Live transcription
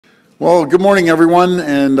Well, good morning, everyone,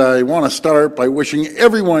 and I want to start by wishing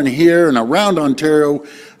everyone here and around Ontario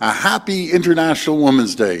a happy International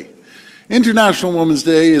Women's Day. International Women's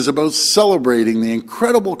Day is about celebrating the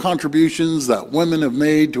incredible contributions that women have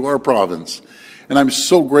made to our province, and I'm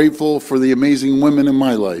so grateful for the amazing women in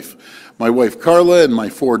my life, my wife Carla and my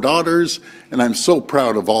 4 daughters, and I'm so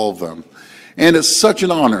proud of all of them. And it's such an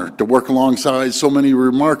honor to work alongside so many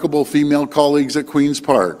remarkable female colleagues at Queen's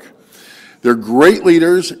Park. They're great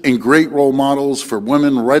leaders and great role models for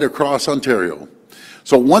women right across Ontario.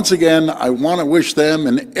 So once again, I want to wish them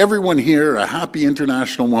and everyone here a happy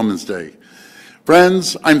International Women's Day.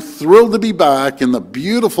 Friends, I'm thrilled to be back in the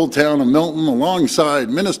beautiful town of Milton alongside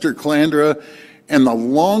Minister Calandra and the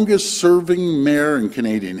longest serving mayor in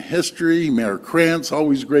Canadian history, Mayor Krantz.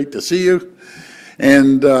 Always great to see you.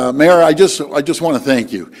 And Mayor, I just want to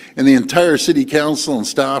thank you and the entire City Council and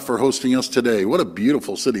staff for hosting us today. What a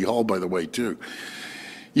beautiful City Hall, by the way, too.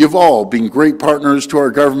 You've all been great partners to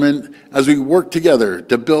our government as we work together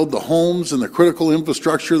to build the homes and the critical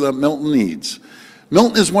infrastructure that Milton needs.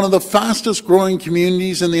 Milton is one of the fastest growing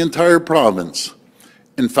communities in the entire province.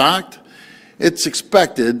 In fact, it's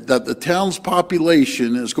expected that the town's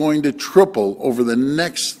population is going to triple over the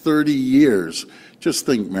next 30 years. Just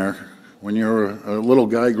think, Mayor. When you're a little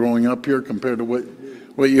guy growing up here compared to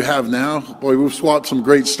what you have now, boy, we've swapped some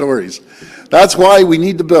great stories. That's why we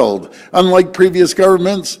need to build. Unlike previous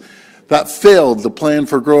governments that failed to plan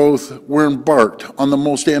for growth, we're embarked on the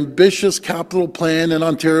most ambitious capital plan in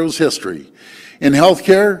Ontario's history. In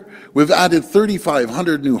healthcare, we've added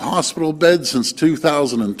 3,500 new hospital beds since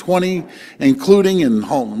 2020, including in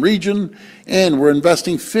Halton Region, and we're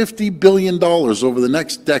investing $50 billion over the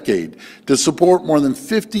next decade to support more than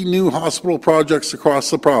 50 new hospital projects across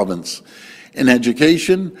the province. In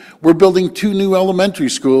education, we're building 2 new elementary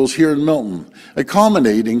schools here in Milton,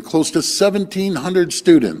 accommodating close to 1,700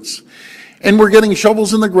 students. And we're getting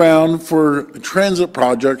shovels in the ground for transit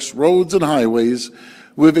projects, roads and highways.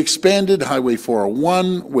 We've expanded Highway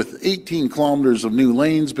 401 with 18 kilometers of new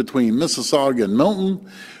lanes between Mississauga and Milton.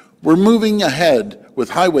 We're moving ahead with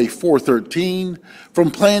Highway 413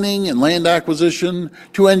 from planning and land acquisition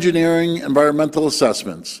to engineering environmental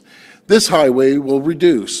assessments. This highway will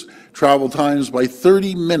reduce travel times by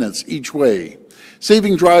 30 minutes each way,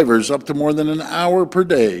 saving drivers up to more than an hour per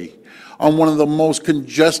day on one of the most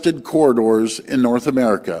congested corridors in North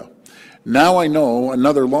America. Now I know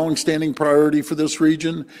another long-standing priority for this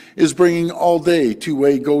region is bringing all-day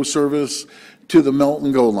two-way GO service to the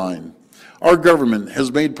Milton GO line. Our government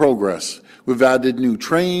has made progress. We've added new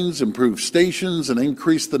trains, improved stations, and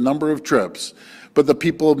increased the number of trips. But the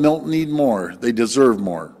people of Milton need more. They deserve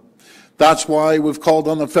more. That's why we've called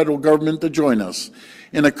on the federal government to join us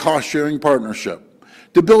in a cost-sharing partnership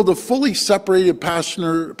to build a fully separated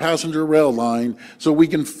passenger rail line so we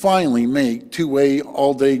can finally make two-way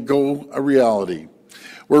all-day GO a reality.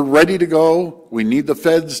 We're ready to go. We need the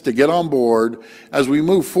feds to get on board as we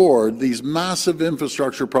move forward these massive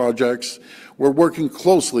infrastructure projects. We're working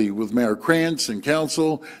closely with Mayor Krantz and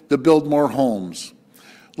Council to build more homes.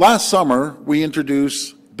 Last summer, we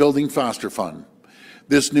introduced Building Faster Fund.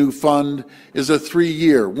 This new fund is a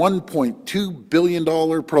 3-year, $1.2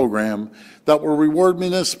 billion program that will reward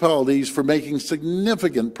municipalities for making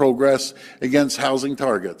significant progress against housing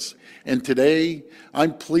targets. And today,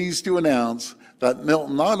 I'm pleased to announce that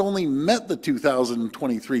Milton not only met the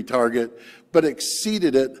 2023 target, but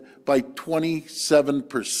exceeded it by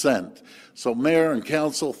 27%. So Mayor and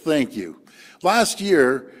Council, thank you. Last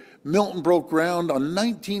year, Milton broke ground on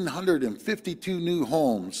 1,952 new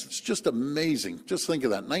homes. It's just amazing. Just think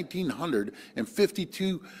of that,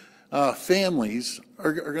 1,952 families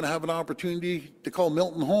are going to have an opportunity to call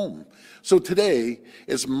Milton home. So today,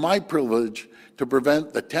 it's my privilege to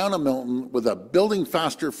present the town of Milton with a Building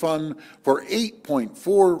Faster Fund for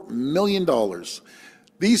 $8.4 million.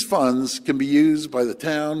 These funds can be used by the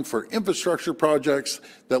town for infrastructure projects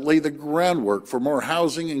that lay the groundwork for more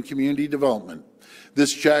housing and community development.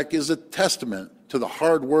 This check is a testament to the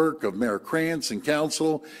hard work of Mayor Krantz and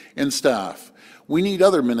Council and staff. We need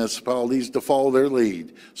other municipalities to follow their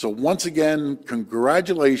lead. So once again,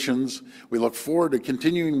 congratulations. We look forward to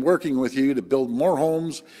continuing working with you to build more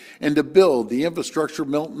homes and to build the infrastructure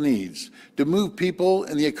Milton needs to move people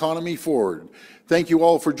and the economy forward. Thank you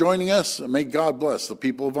all for joining us, and may God bless the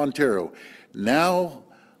people of Ontario. Now,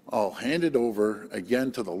 I'll hand it over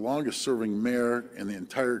again to the longest-serving mayor in the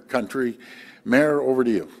entire country. Mayor, over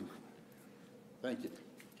to you. Thank you.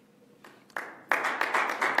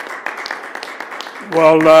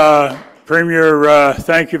 Well, Premier,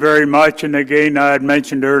 thank you very much. And again, I had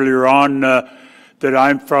mentioned earlier on that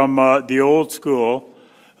I'm from the old school.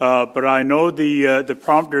 but I know the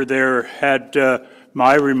prompter there had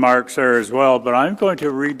my remarks there as well, but I'm going to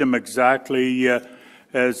read them exactly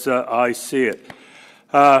as I see it.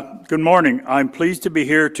 Good morning. I'm pleased to be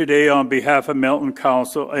here today on behalf of Milton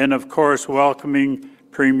Council and, of course, welcoming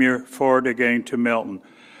Premier Ford again to Milton.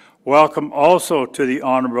 Welcome also to the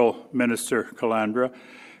Honourable Minister Calandra.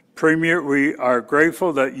 Premier, we are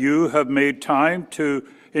grateful that you have made time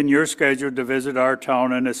in your schedule to visit our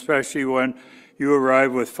town, and especially when you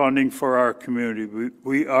arrive with funding for our community.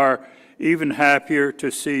 We are even happier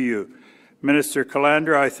to see you. Minister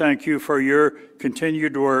Calandra, I thank you for your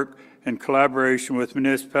continued work and collaboration with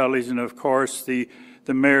municipalities and, of course, the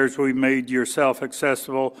mayors. We made yourself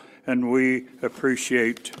accessible, and we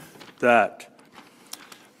appreciate that.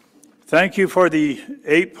 Thank you for the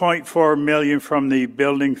 $8.4 million from the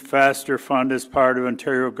Building Faster Fund as part of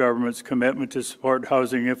Ontario government's commitment to support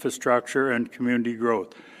housing infrastructure and community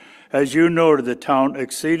growth. As you noted, the town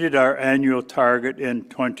exceeded our annual target in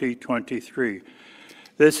 2023.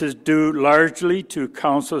 This is due largely to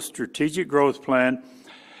Council's strategic growth plan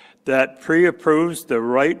that pre-approves the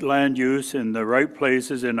right land use in the right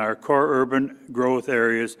places in our core urban growth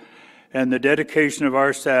areas, and the dedication of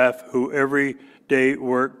our staff who every day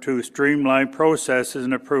work to streamline processes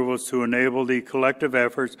and approvals to enable the collective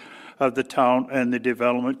efforts of the town and the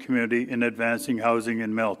development community in advancing housing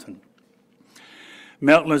in Milton.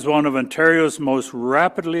 Milton is one of Ontario's most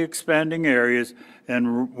rapidly expanding areas,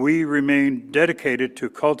 and we remain dedicated to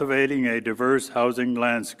cultivating a diverse housing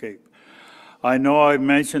landscape. I know I've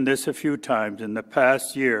mentioned this a few times in the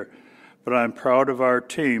past year, but I'm proud of our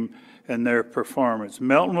team and their performance.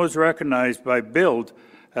 Milton was recognized by Build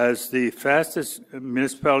as the fastest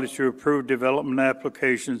municipality to approve development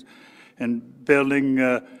applications and building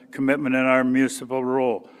commitment in our municipal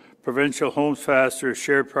role. Provincial Homes Faster is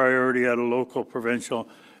shared priority at a local, provincial,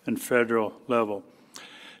 and federal level.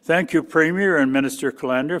 Thank you, Premier and Minister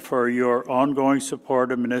Calandra, for your ongoing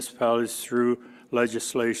support of municipalities through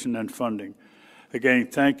legislation and funding. Again,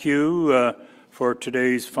 thank you for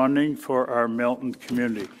today's funding for our Milton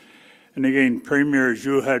community. And again, Premier, as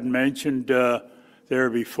you had mentioned there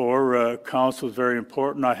before, council is very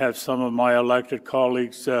important. I have some of my elected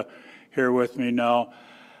colleagues here with me now.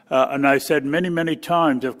 And I said many, many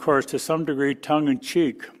times, of course, to some degree,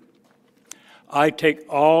 tongue-in-cheek, I take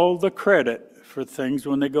all the credit for things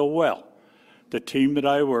when they go well. The team that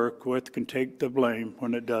I work with can take the blame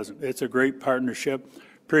when it doesn't. It's a great partnership.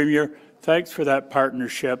 Premier, thanks for that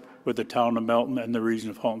partnership with the town of Milton and the region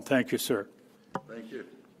of Halton. Thank you, sir. Thank you.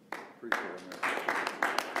 Appreciate it.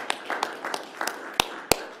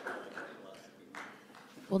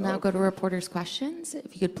 We'll now go to reporters' questions.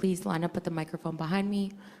 If you could please line up at the microphone behind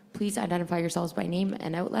me. Please identify yourselves by name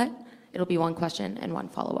and outlet. It'll be one question and one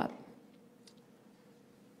follow-up.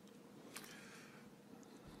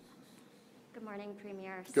 Good morning,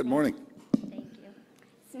 Premier. Good morning. Thank you.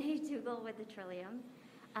 Sinead Dougal with the Trillium.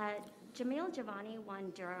 Jamil Javani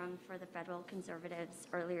won Durham for the Federal Conservatives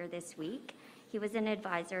earlier this week. He was an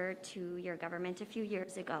advisor to your government a few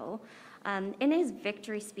years ago. In his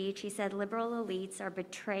victory speech, he said Liberal elites are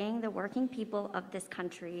betraying the working people of this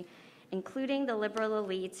country, including the Liberal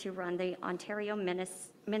elites who run the Ontario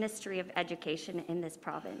Ministry of Education in this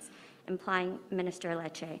province, implying Minister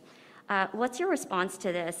Lecce. What's your response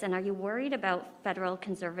to this, and are you worried about federal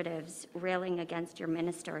Conservatives railing against your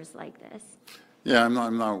ministers like this? Yeah,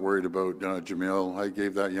 I'm not worried about Jamil. I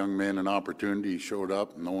gave that young man an opportunity. He showed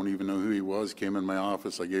up. No one even knew who he was. Came in my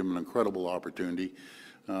office. I gave him an incredible opportunity.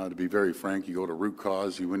 To be very frank, you go to root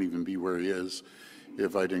cause, he wouldn't even be where he is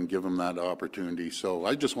if I didn't give him that opportunity. So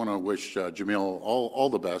I just want to wish Jamil all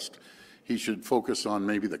the best. He should focus on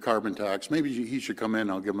maybe the carbon tax. Maybe he should come in.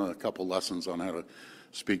 I'll give him a couple lessons on how to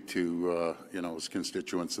speak to his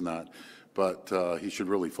constituents and that. But he should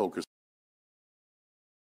really focus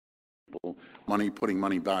on putting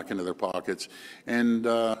money back into their pockets, and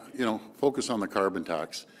focus on the carbon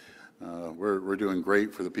tax. We're doing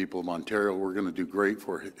great for the people of Ontario. We're going to do great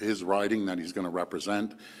for his riding that he's going to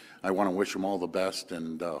represent. I want to wish him all the best,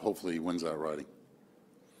 and hopefully he wins that riding.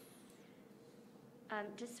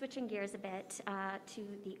 Just switching gears a bit to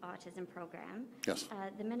the autism program. Yes.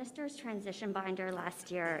 The minister's transition binder last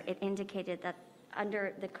year, it indicated that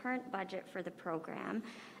under the current budget for the program,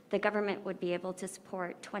 the government would be able to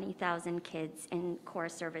support 20,000 kids in core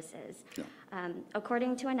services. Yeah.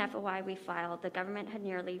 According to an FOI we filed, the government had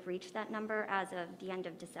nearly reached that number as of the end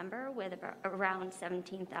of December, with around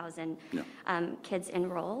 17,000 kids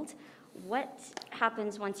enrolled. What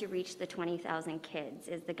happens once you reach the 20,000 kids?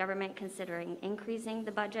 Is the government considering increasing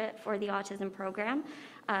the budget for the autism program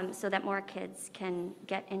so that more kids can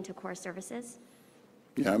get into core services?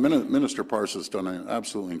 Yeah, Minister Parsa has done an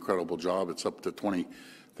absolutely incredible job. It's up to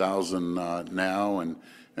 20,000 now, and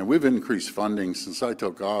we've increased funding since I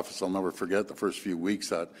took office. I'll never forget the first few weeks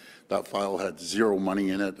that file had zero money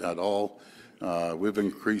in it at all. We've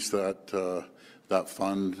increased that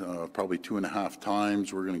fund probably 2.5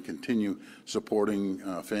 times. We're going to continue supporting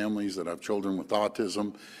families that have children with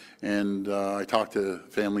autism, and I talk to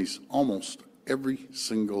families almost every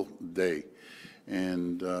single day.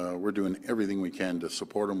 And we're doing everything we can to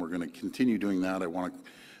support them. We're going to continue doing that. I want to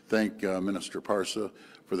thank Minister Parsa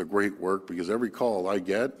for the great work, because every call I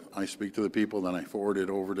get, I speak to the people, then I forward it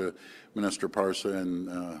over to Minister Parsa,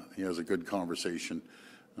 and he has a good conversation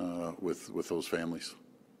with those families.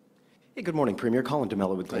 Hey, good morning, Premier. Colin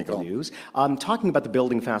DeMello with Global News. Talking about the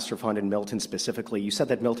Building Faster Fund in Milton specifically, you said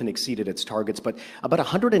that Milton exceeded its targets, but about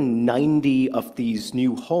 190 of these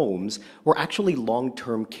new homes were actually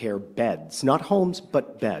long-term care beds. Not homes,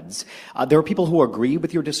 but beds. There are people who agree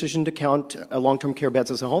with your decision to count long-term care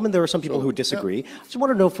beds as a home, and there are some people who disagree. I just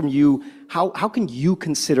want to know from you, how can you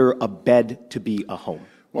consider a bed to be a home?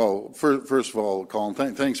 Well, first of all,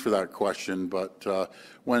 Colin, thanks for that question. But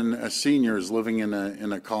when a senior is living in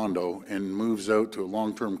a condo and moves out to a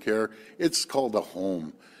long-term care, it's called a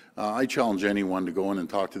home. I challenge anyone to go in and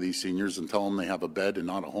talk to these seniors and tell them they have a bed and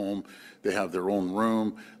not a home. They have their own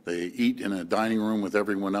room. They eat in a dining room with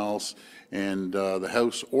everyone else, and the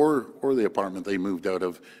house or the apartment they moved out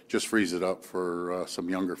of just frees it up for some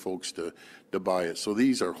younger folks to buy it. So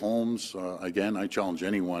these are homes. Again, I challenge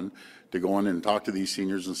anyone to go in and talk to these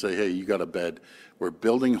seniors and say, hey, you got a bed. We're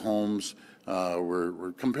building homes.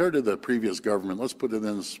 We're compared to the previous government, let's put it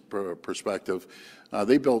in this perspective.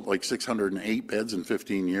 They built like 608 beds in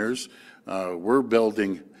 15 years. We're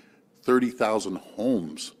building 30,000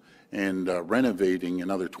 homes and renovating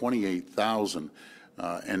another 28,000.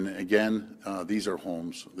 And again, these are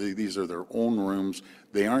homes. These are their own rooms.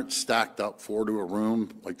 They aren't stacked up 4 to a room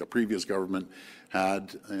like the previous government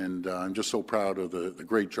had. And I'm just so proud of the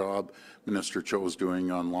great job Minister Cho is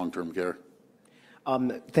doing on long-term care.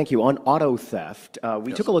 Thank you. On auto theft,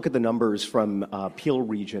 we took a look at the numbers from Peel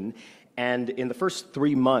Region, and in the first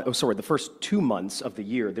 2 months of the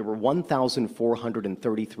year, there were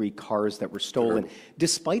 1,433 cars that were stolen,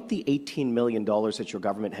 despite the $18 million that your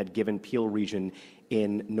government had given Peel Region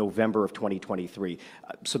in November of 2023.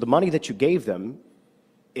 So the money that you gave them,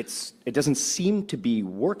 it doesn't seem to be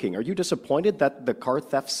working. Are you disappointed that the car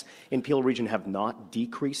thefts in Peel Region have not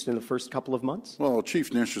decreased in the first couple of months? Well,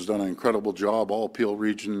 Chief Nish has done an incredible job. All Peel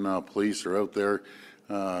Region police are out there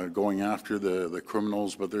going after the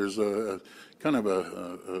criminals, but there's a kind of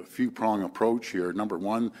a few-prong approach here. Number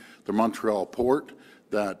one, the Montreal port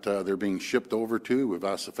that they're being shipped over to. We've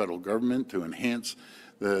asked the federal government to enhance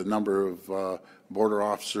the number of border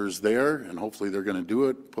officers there, and hopefully they're going to do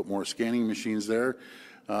it, put more scanning machines there.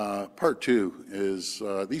 Part two is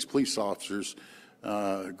these police officers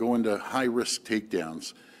go into high-risk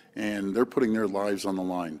takedowns, and they're putting their lives on the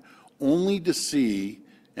line, only to see,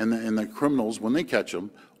 and the criminals, when they catch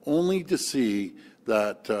them, only to see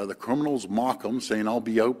that the criminals mock them, saying, I'll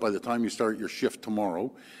be out by the time you start your shift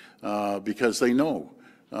tomorrow, because they know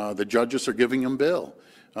the judges are giving them bail.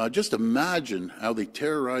 Just imagine how they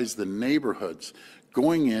terrorize the neighborhoods,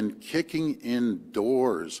 going in, kicking in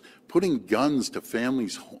doors, putting guns to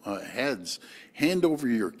families' heads, hand over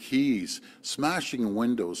your keys, smashing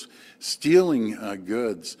windows, stealing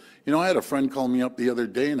goods. You know, I had a friend call me up the other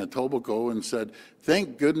day in Etobicoke and said,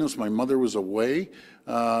 thank goodness my mother was away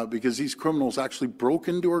because these criminals actually broke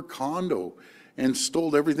into her condo and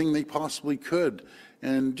stole everything they possibly could,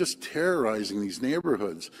 and just terrorizing these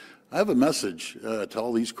neighborhoods. I have a message to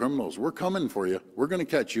all these criminals. We're coming for you. We're going to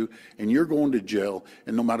catch you, and you're going to jail.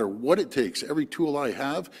 And no matter what it takes, every tool I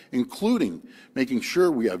have, including making sure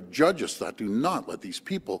we have judges that do not let these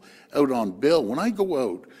people out on bail. When I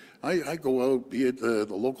go out, I go out, be it the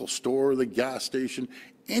local store, the gas station,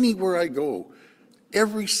 anywhere I go,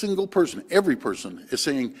 every single person, every person is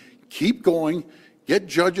saying, keep going. Get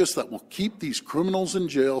judges that will keep these criminals in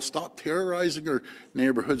jail, stop terrorizing our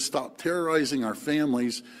neighborhoods, stop terrorizing our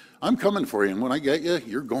families. I'm coming for you, and when I get you,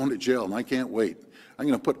 you're going to jail, and I can't wait. I'm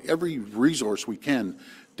going to put every resource we can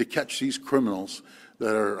to catch these criminals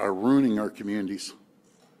that are ruining our communities.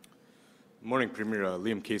 Morning, Premier.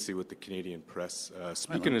 Liam Casey with the Canadian Press.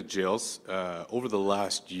 Speaking of jails, over the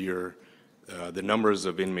last year, the numbers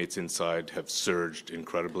of inmates inside have surged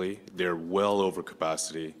incredibly. They're well over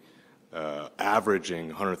capacity,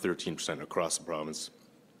 averaging 113% across the province.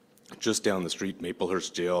 Just down the street,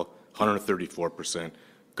 Maplehurst Jail, 134%.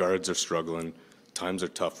 Guards are struggling. Times are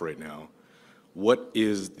tough right now. What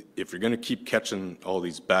is, if you're going to keep catching all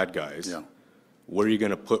these bad guys, Where are you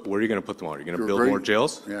going to put them on? Are you going to build Great- more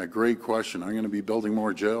jails? Yeah, great question. I'm going to be building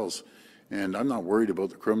more jails, and I'm not worried about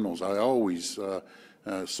the criminals. I always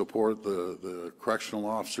support the correctional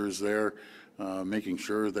officers there, making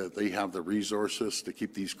sure that they have the resources to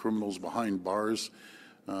keep these criminals behind bars.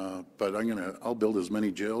 But I'll build as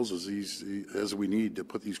many jails as we need to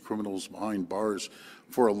put these criminals behind bars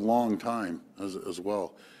for a long time as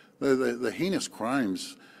well. The heinous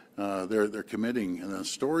crimes they're committing, and the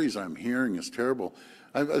stories I'm hearing is terrible.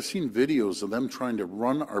 I've seen videos of them trying to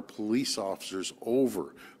run our police officers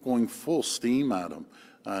over, going full steam at them.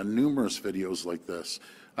 Numerous videos like this.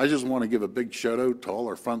 I just want to give a big shout out to all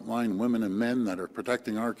our frontline women and men that are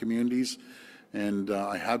protecting our communities, and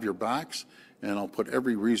I have your backs, and I'll put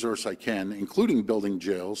every resource I can, including building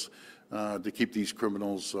jails, to keep these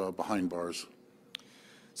criminals behind bars.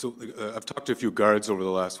 So I've talked to a few guards over the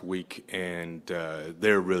last week, and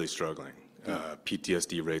they're really struggling.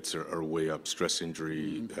 PTSD rates are way up. Stress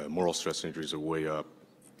injury, moral stress injuries are way up.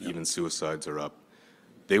 Even suicides are up.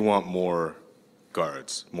 They want more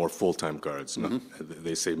guards, more full-time guards.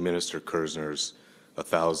 They say Minister Kersner's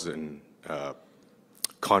 1,000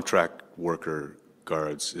 contract worker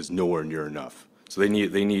guards is nowhere near enough. So they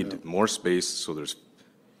need more space, so there's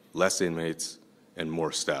less inmates and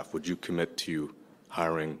more staff. Would you commit to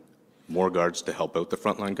hiring more guards to help out the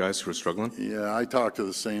frontline guys who are struggling? Yeah, I talk to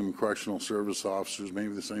the same correctional service officers,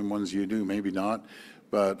 maybe the same ones you do, maybe not,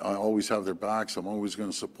 but I always have their backs. I'm always going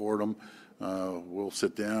to support them. We'll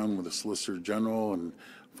sit down with the Solicitor General and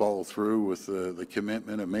follow through with the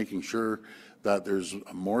commitment of making sure that there's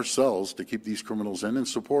more cells to keep these criminals in and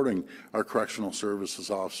supporting our correctional services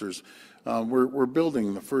officers. We're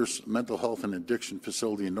building the first mental health and addiction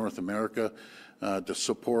facility in North America to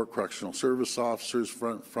support correctional service officers,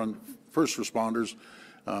 first responders,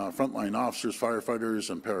 frontline officers, firefighters,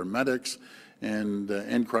 and paramedics,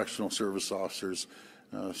 and correctional service officers.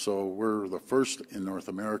 So we're the first in North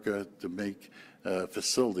America to make a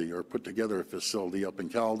facility or put together a facility up in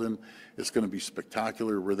Caledon. It's going to be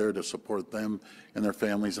spectacular. We're there to support them and their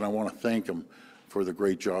families, and I want to thank them for the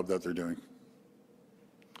great job that they're doing.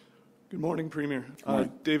 Good morning, Premier.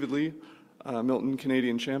 morning. David Lee, Milton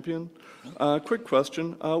Canadian champion. Quick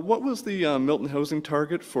question. What was the Milton housing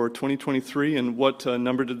target for 2023, and what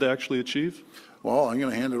number did they actually achieve? Well, I'm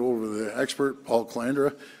going to hand it over to the expert, Paul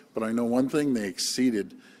Calandra, but I know one thing, they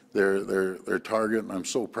exceeded their target, and I'm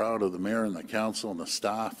so proud of the mayor and the council and the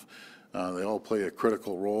staff. They all play a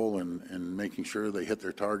critical role in making sure they hit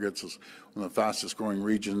their targets. It's one of the fastest growing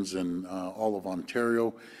regions in all of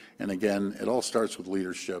Ontario. And again, it all starts with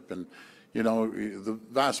leadership. And, you know, the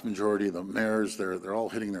vast majority of the mayors, they're all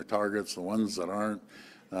hitting their targets. The ones that aren't,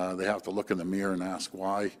 they have to look in the mirror and ask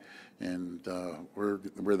why. And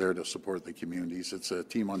we're there to support the communities. It's a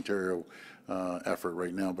Team Ontario effort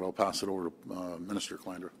right now, but I'll pass it over to Minister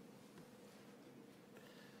Calandra.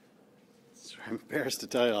 I'm embarrassed to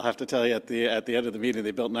tell you. I'll have to tell you at the end of the meeting,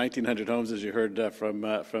 they built 1,900 homes, as you heard from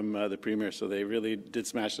the Premier. So they really did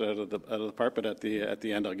smash it out of the park. But at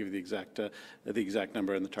the end, I'll give you the exact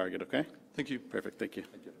number and the target. Okay? Thank you. Perfect. Thank you.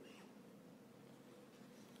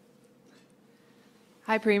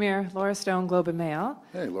 Hi, Premier. Laura Stone, Globe and Mail.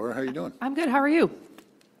 Hey, Laura, how you doing? I'm good. How are you?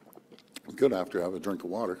 Good after I have a drink of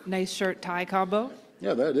water. Nice shirt tie combo.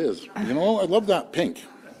 Yeah, that is. You know, I love that pink.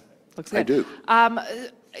 Looks good. I do.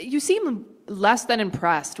 You seem less than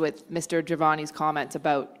impressed with Mr. Giovanni's comments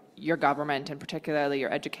about your government and particularly your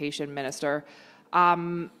education minister.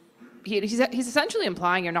 He's essentially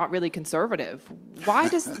implying you're not really conservative. Why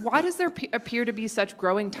does there appear to be such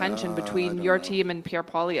growing tension between your team and Pierre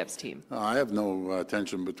Poilievre's team? I have no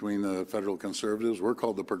tension between the federal Conservatives. We're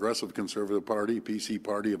called the Progressive Conservative Party, PC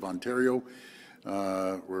Party of Ontario.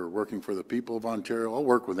 We're working for the people of Ontario. I'll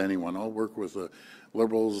work with anyone. I'll work with the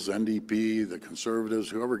Liberals, NDP, the Conservatives,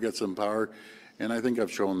 whoever gets in power. And I think I've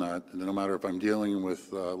shown that. No matter if I'm dealing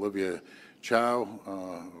with Olivia Chow,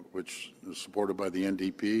 which is supported by the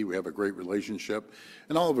NDP, we have a great relationship.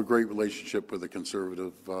 And I'll have a great relationship with the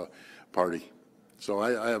Conservative Party. So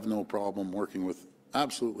I have no problem working with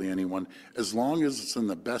absolutely anyone, as long as it's in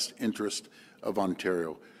the best interest of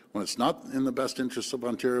Ontario. When it's not in the best interest of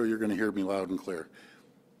Ontario, you're going to hear me loud and clear.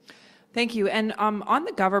 Thank you. And on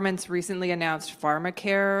the government's recently announced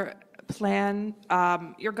pharmacare plan,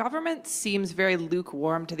 your government seems very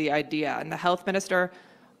lukewarm to the idea, and the health minister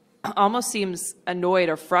almost seems annoyed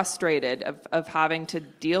or frustrated of having to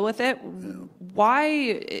deal with it. Yeah.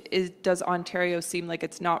 Why does Ontario seem like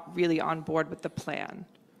it's not really on board with the plan?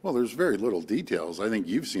 Well, there's very little details. I think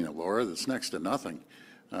you've seen it, Laura. That's next to nothing.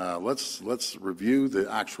 Let's review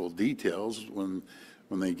the actual details when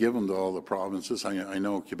they give them to all the provinces. I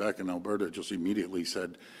know Quebec and Alberta just immediately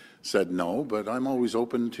said said no, but I'm always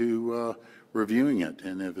open to reviewing it.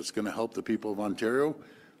 And if it's going to help the people of Ontario,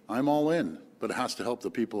 I'm all in. But it has to help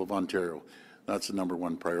the people of Ontario. That's the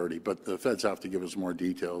 #1 priority. But the feds have to give us more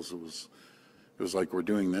details. It was like we're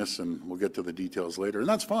doing this, and we'll get to the details later. And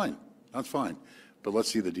that's fine. That's fine. But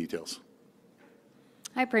let's see the details.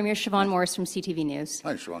 Hi, Premier. Siobhan Morris from CTV News.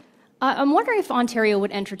 Hi, Siobhan. I'm wondering if Ontario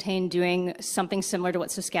would entertain doing something similar to what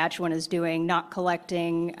Saskatchewan is doing, not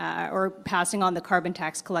collecting or passing on the carbon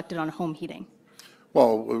tax collected on home heating.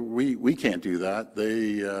 Well, we can't do that.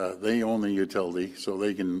 They own the utility, so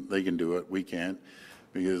they can do it. We can't,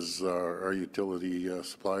 because our utility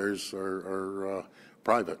suppliers are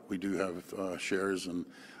private. We do have shares in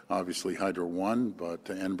obviously Hydro One, but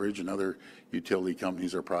Enbridge and other utility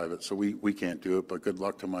companies are private, so we can't do it. But good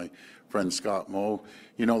luck to my friend Scott Moe.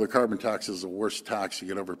 You know, the carbon tax is the worst tax you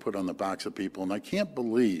could ever put on the backs of people, and I can't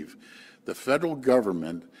believe the federal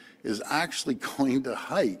government is actually going to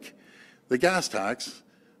hike the gas tax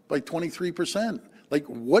by 23%. Like,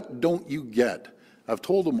 what don't you get? I've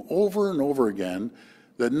told them over and over again,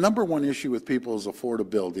 the #1 issue with people is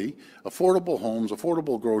affordability, affordable homes,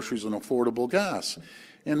 affordable groceries, and affordable gas.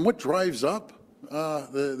 And what drives up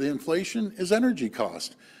the inflation is energy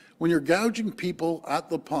cost. When you're gouging people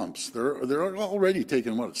at the pumps, they're already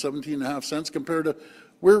taking, what, 17.5 cents compared to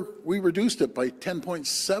where we reduced it by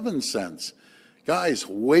 10.7 cents. Guys,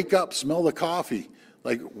 wake up, smell the coffee.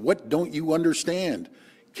 Like, what don't you understand?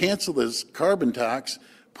 Cancel this carbon tax,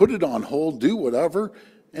 put it on hold, do whatever,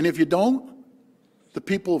 and if you don't, the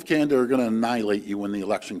people of Canada are going to annihilate you when the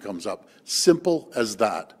election comes up. Simple as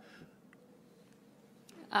that.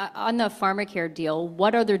 On the pharmacare deal,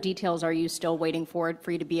 what other details are you still waiting for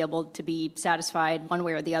you to be able to be satisfied one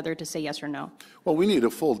way or the other to say yes or no? Well, we need a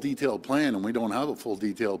full detailed plan, and we don't have a full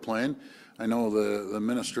detailed plan. I know the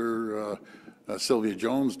Minister, Sylvia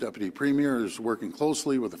Jones, Deputy Premier, is working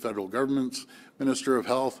closely with the federal government's Minister of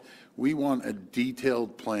Health. We want a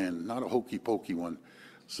detailed plan, not a hokey-pokey one.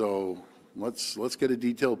 So let's get a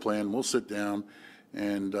detailed plan. We'll sit down,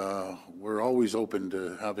 and we're always open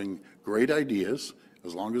to having great ideas,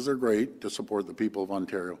 as long as they're great, to support the people of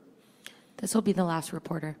Ontario. This will be the last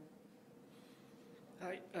reporter.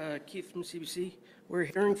 Hi, Keith from CBC. We're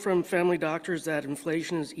hearing from family doctors that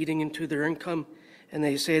inflation is eating into their income, and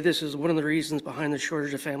they say this is one of the reasons behind the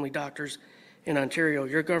shortage of family doctors in Ontario.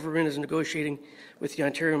 Your government is negotiating with the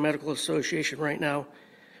Ontario Medical Association right now.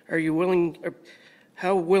 Are you willing,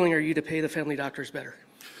 how willing are you to pay the family doctors better?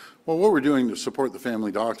 Well, what we're doing to support the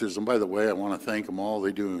family doctors, and by the way, I want to thank them all.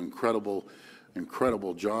 They do an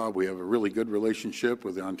incredible job. We have a really good relationship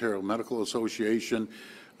with the Ontario Medical Association.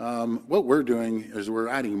 What we're doing is we're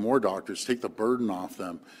adding more doctors, take the burden off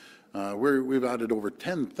them. We've added over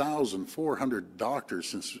 10,400 doctors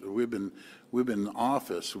since we've been in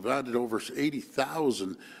office. We've added over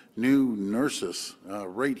 80,000 new nurses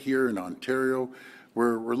right here in Ontario.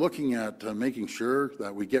 We're looking at making sure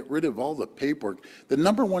that we get rid of all the paperwork. The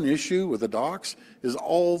 #1 issue with the docs is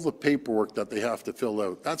all the paperwork that they have to fill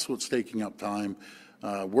out. That's what's taking up time.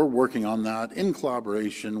 We're working on that in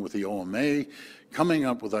collaboration with the OMA, coming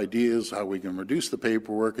up with ideas how we can reduce the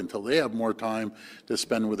paperwork until they have more time to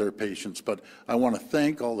spend with their patients. But I want to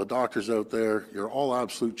thank all the doctors out there. You're all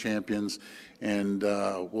absolute champions, and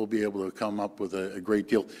we'll be able to come up with a great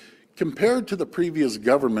deal. Compared to the previous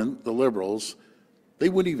government, the Liberals, they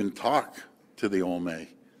wouldn't even talk to the OMA.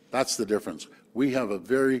 That's the difference. We have a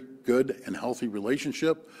very good and healthy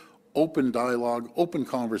relationship, open dialogue, open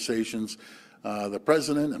conversations. The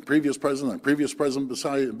president and previous president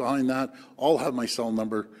behind that all have my cell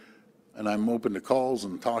number, and I'm open to calls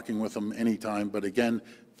and talking with them anytime. But again,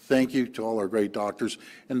 thank you to all our great doctors.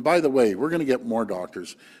 And by the way, we're going to get more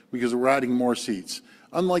doctors because we're adding more seats.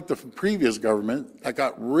 Unlike the previous government that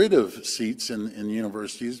got rid of seats in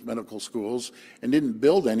universities, medical schools, and didn't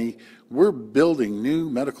build any, we're building new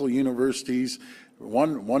medical universities,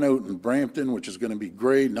 one out in Brampton, which is going to be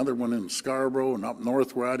great, another one in Scarborough, and up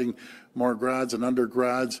north we're adding more grads and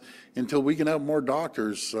undergrads until we can have more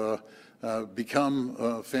doctors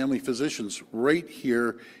become family physicians right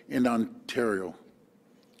here in Ontario.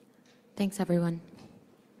 Thanks, everyone.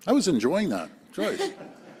 I was enjoying that. Joyce.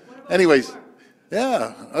 Anyways.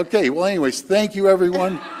 Yeah, okay. Well, anyways, thank you,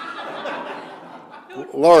 everyone.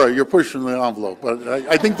 Laura, you're pushing the envelope, but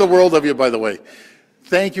I think the world of you, by the way.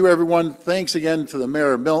 Thank you, everyone. Thanks again to the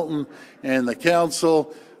Mayor of Milton and the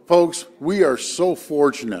Council. Folks, we are so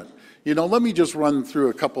fortunate. You know, let me just run through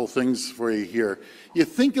a couple of things for you here. You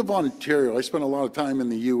think of Ontario, I spent a lot of time in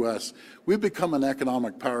the U.S. We've become an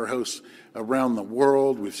economic powerhouse around the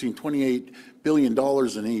world. We've seen $28 billion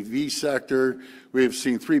in EV sector. We've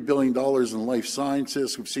seen $3 billion in life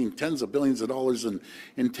sciences. We've seen tens of billions of dollars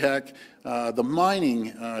in tech. The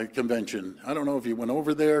mining convention, I don't know if you went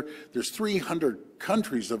over there. There's 300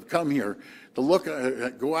 countries that have come here to look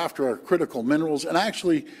at, go after our critical minerals and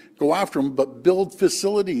actually go after them, but build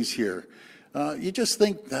facilities here. You just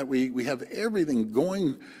think that we have everything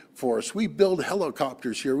going for us. We build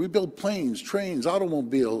helicopters here. We build planes, trains,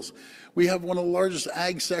 automobiles. We have one of the largest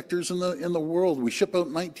ag sectors in the world. We ship out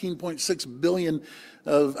 19.6 billion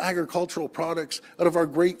of agricultural products out of our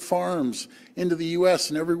great farms into the U.S.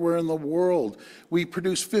 and everywhere in the world. We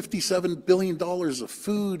produce $57 billion of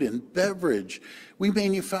food and beverage. We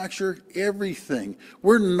manufacture everything.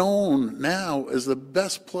 We're known now as the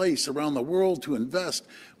best place around the world to invest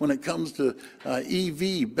when it comes to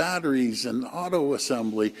EV, batteries, and auto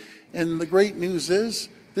assembly. And the great news is,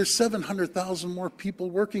 there's 700,000 more people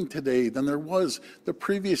working today than there was the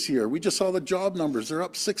previous year. We just saw the job numbers. They're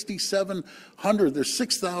up 6,700. There's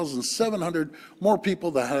 6,700 more people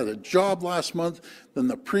that had a job last month than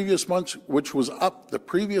the previous month, which was up the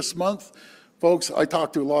previous month. Folks, I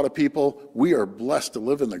talk to a lot of people. We are blessed to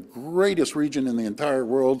live in the greatest region in the entire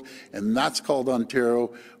world, and that's called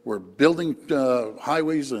Ontario. We're building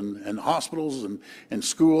highways and hospitals and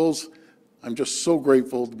schools. I'm just so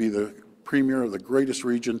grateful to be the Premier of the greatest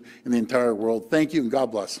region in the entire world. Thank you and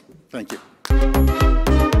God bless. Thank you.